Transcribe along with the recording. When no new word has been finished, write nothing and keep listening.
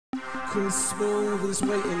Cause Smoove is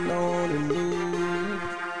waiting on a new.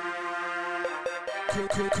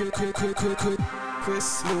 Chris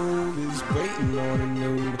Smoove is waiting on a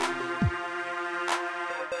new.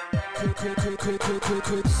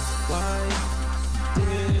 Why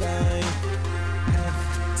did I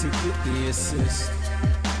have to get the assist?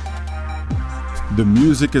 The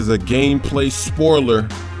music is a gameplay spoiler.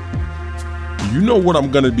 You know what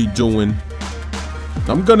I'm gonna be doing.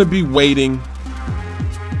 I'm gonna be waiting.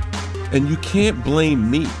 And you can't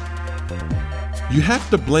blame me. You have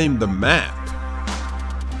to blame the map.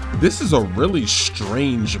 This is a really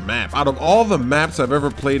strange map. Out of all the maps I've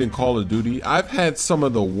ever played in Call of Duty, I've had some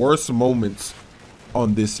of the worst moments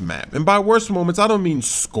on this map. And by worst moments, I don't mean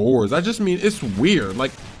scores. I just mean it's weird.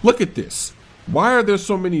 Like, look at this. Why are there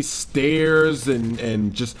so many stairs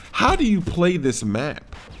and just, how do you play this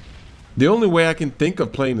map? The only way I can think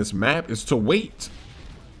of playing this map is to wait.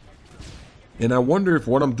 And I wonder if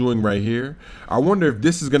what I'm doing right here, I wonder if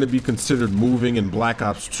this is going to be considered moving in Black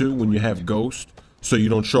Ops 2 when you have Ghost, so you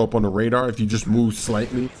don't show up on the radar if you just move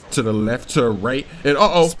slightly to the left, to the right, and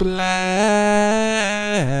Splash.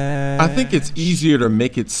 I think it's easier to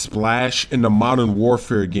make it splash in the Modern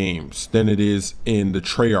Warfare games than it is in the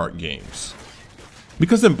Treyarch games.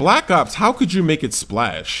 Because in Black Ops, how could you make it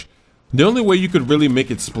splash? The only way you could really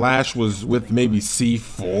make it splash was with maybe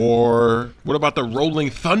C4. What about the Rolling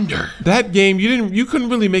Thunder? That game, you couldn't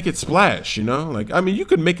really make it splash, you know? Like, I mean, you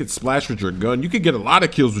could make it splash with your gun. You could get a lot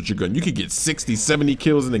of kills with your gun. You could get 60, 70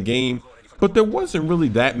 kills in a game, but there wasn't really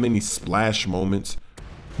that many splash moments.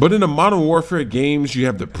 But in the Modern Warfare games, you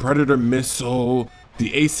have the Predator missile,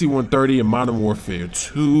 the AC-130 in Modern Warfare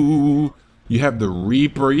 2. You have the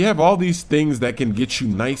Reaper. You have all these things that can get you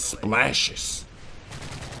nice splashes.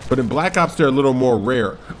 But in Black Ops, they're a little more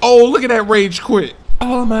rare. Oh, look at that rage quit.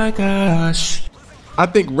 Oh my gosh. I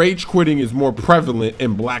think rage quitting is more prevalent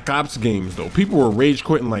in Black Ops games though. People were rage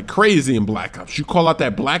quitting like crazy in Black Ops. You call out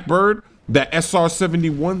that Blackbird, that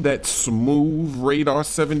SR-71, that Smoove Radar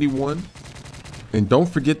 71. And don't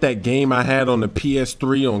forget that game I had on the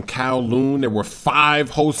PS3 on Kowloon. There were 5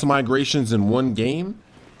 host migrations in one game.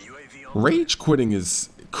 Rage quitting is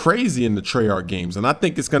crazy in the Treyarch games, and I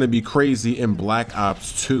think it's going to be crazy in Black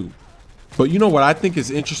Ops 2. But you know what I think is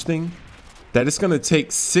interesting? That it's going to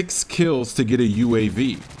take 6 kills to get a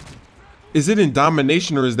UAV. Is it in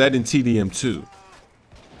Domination or is that in TDM2?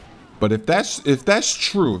 But if that's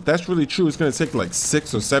true, if that's really true, it's going to take like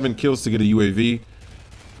 6 or 7 kills to get a UAV.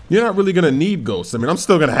 You're not really going to need Ghosts. I mean, I'm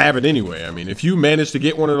still going to have it anyway. I mean, if you manage to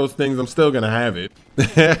get one of those things, I'm still going to have it.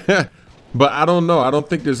 But I don't know. I don't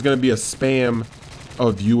think there's going to be a spam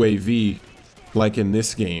of UAV like in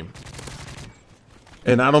this game.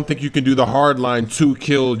 And I don't think you can do the hardline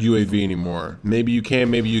 2-kill UAV anymore. Maybe you can,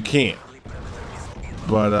 maybe you can't.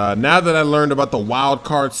 But now that I learned about the wild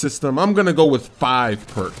card system, I'm gonna go with 5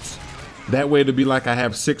 perks. That way it'll be like I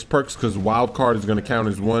have 6 perks because wild card is gonna count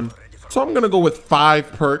as 1. So I'm gonna go with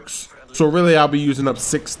 5 perks. So really I'll be using up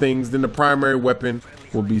 6 things. Then the primary weapon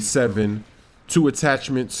will be 7. 2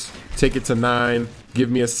 attachments, take it to 9. Give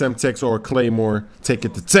me a Semtex or a Claymore, take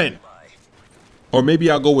it to 10. Or maybe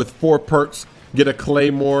I'll go with 4 perks, get a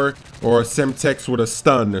Claymore or a Semtex with a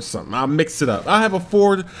stun or something. I'll mix it up. I have a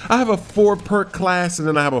 4 perk class, and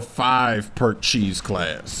then I have a 5 perk cheese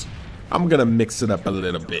class. I'm gonna mix it up a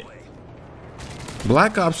little bit.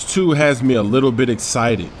 Black Ops 2 has me a little bit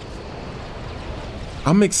excited.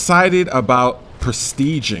 I'm excited about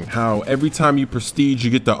prestiging, how every time you prestige you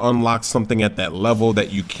get to unlock something at that level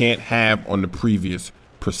that you can't have on the previous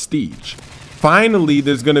prestige. Finally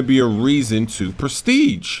there's gonna be a reason to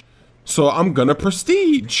prestige, so I'm gonna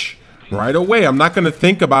prestige right away. I'm not gonna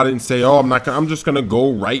think about it and say, oh, I'm just gonna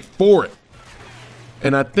go right for it.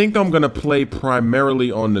 And I think I'm gonna play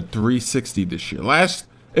primarily on the 360 this year.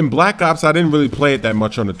 In Black Ops I didn't really play it that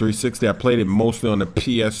much on the 360. I played it mostly on the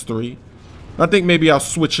PS3. I think maybe I'll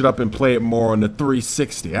switch it up and play it more on the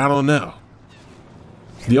 360. I don't know.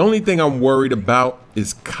 The only thing I'm worried about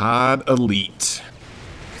is COD Elite.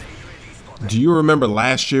 Do you remember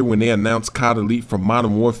last year when they announced COD Elite for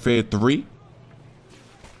Modern Warfare 3?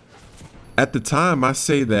 At the time, I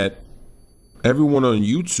say that everyone on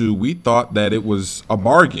YouTube, we thought that it was a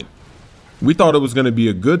bargain. We thought it was going to be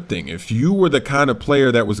a good thing. If you were the kind of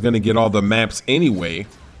player that was going to get all the maps anyway,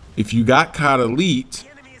 if you got COD Elite,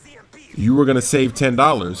 you were going to save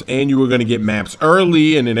 $10 and you were going to get maps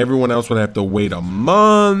early, and then everyone else would have to wait a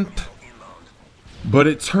month. But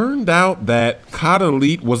it turned out that COD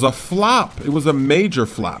Elite was a flop. It was a major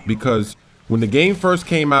flop because when the game first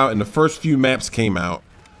came out and the first few maps came out,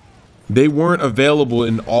 they weren't available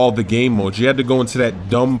in all the game modes. You had to go into that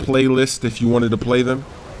dumb playlist if you wanted to play them.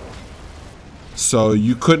 So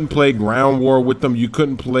you couldn't play ground war with them. You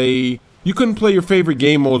couldn't play your favorite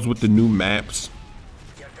game modes with the new maps.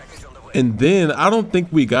 And then I don't think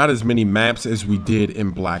we got as many maps as we did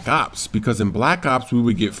in Black Ops, because in Black Ops we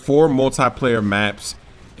would get 4 multiplayer maps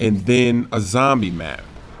and then a zombie map.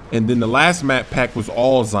 And then the last map pack was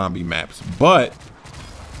all zombie maps. But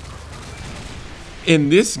in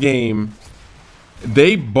this game,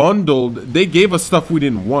 they gave us stuff we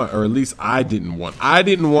didn't want, or at least I didn't want. I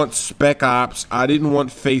didn't want Spec Ops. I didn't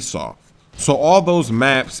want Face Off. So all those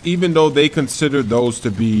maps, even though they considered those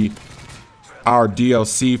to be our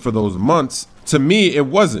DLC for those months, to me, it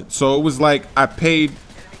wasn't. So it was like I paid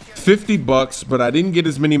 50 bucks, but I didn't get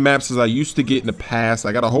as many maps as I used to get in the past.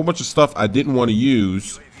 I got a whole bunch of stuff I didn't want to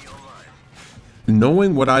use.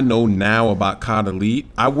 Knowing what I know now about COD Elite,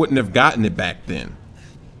 I wouldn't have gotten it back then.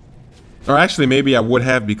 Or actually, maybe I would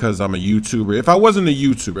have, because I'm a YouTuber. If I wasn't a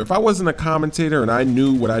YouTuber, if I wasn't a commentator and I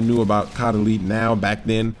knew what I knew about COD Elite now back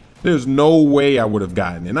then, there's no way I would have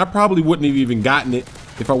gotten it. And I probably wouldn't have even gotten it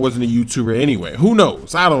if I wasn't a YouTuber anyway. Who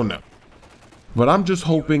knows? I don't know. But I'm just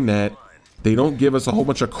hoping that they don't give us a whole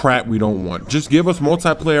bunch of crap we don't want. Just give us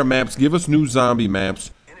multiplayer maps, give us new zombie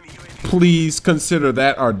maps. Please consider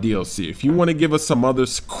that our DLC. If you want to give us some other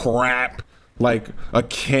crap, like a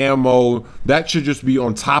camo, that should just be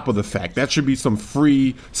on top of the fact. That should be some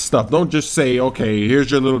free stuff. Don't just say, okay, here's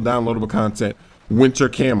your little downloadable content, winter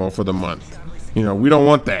camo for the month. You know, we don't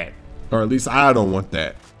want that. Or at least I don't want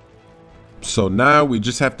that. So now we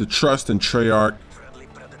just have to trust in Treyarch.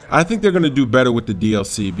 I think they're going to do better with the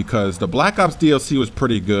DLC, because the Black Ops DLC was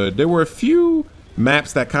pretty good. There were a few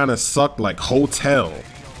maps that kind of sucked, like Hotel.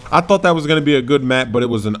 I thought that was going to be a good map, but it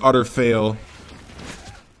was an utter fail.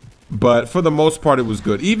 But for the most part, it was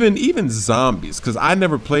good. Even zombies, because I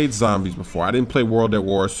never played zombies before. I didn't play World at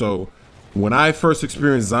War, so when I first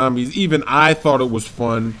experienced zombies, even I thought it was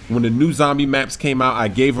fun. When the new zombie maps came out, I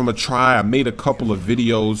gave them a try. I made a couple of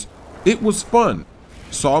videos. It was fun.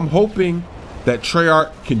 So I'm hoping that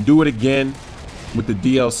Treyarch can do it again with the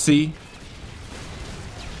DLC.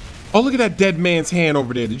 Oh, look at that dead man's hand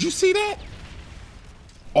over there. Did you see that?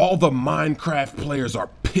 All the Minecraft players are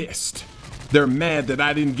pissed. They're mad that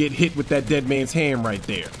I didn't get hit with that dead man's hand right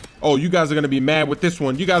there. Oh, you guys are going to be mad with this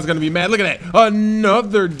one. You guys are going to be mad. Look at that.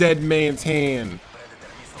 Another dead man's hand.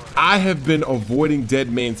 I have been avoiding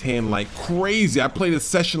dead man's hand like crazy. I played a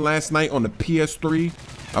session last night on the PS3.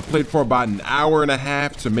 I played for about an hour and a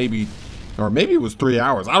half to maybe it was 3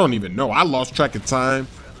 hours. I don't even know. I lost track of time.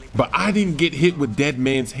 But I didn't get hit with dead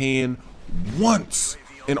man's hand once.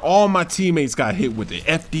 And all my teammates got hit with it.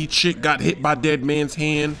 FD chick got hit by dead man's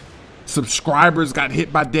hand. Subscribers got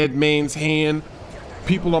hit by dead man's hand.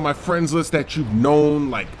 People on my friends list that you've known,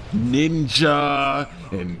 like Ninja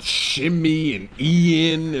and Shimmy and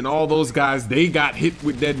Ian and all those guys, they got hit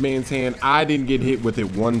with dead man's hand. I didn't get hit with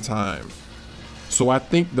it one time. So I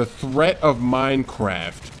think the threat of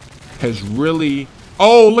Minecraft has really...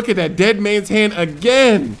 Oh, look at that dead man's hand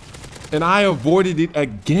again. And I avoided it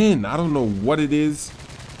again. I don't know what it is.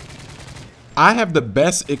 I have the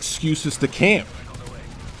best excuses to camp.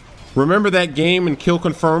 Remember that game in Kill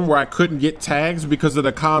Confirm where I couldn't get tags because of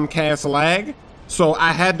the Comcast lag? So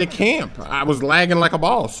I had to camp. I was lagging like a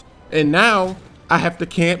boss. And now I have to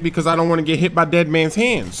camp because I don't want to get hit by dead man's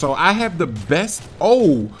hand. So I have the best.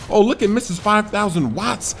 Oh, look at Mrs. 5,000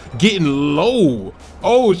 watts getting low.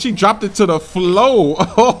 Oh, she dropped it to the flow.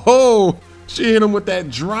 Oh, she hit him with that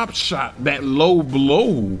drop shot, that low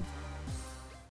blow.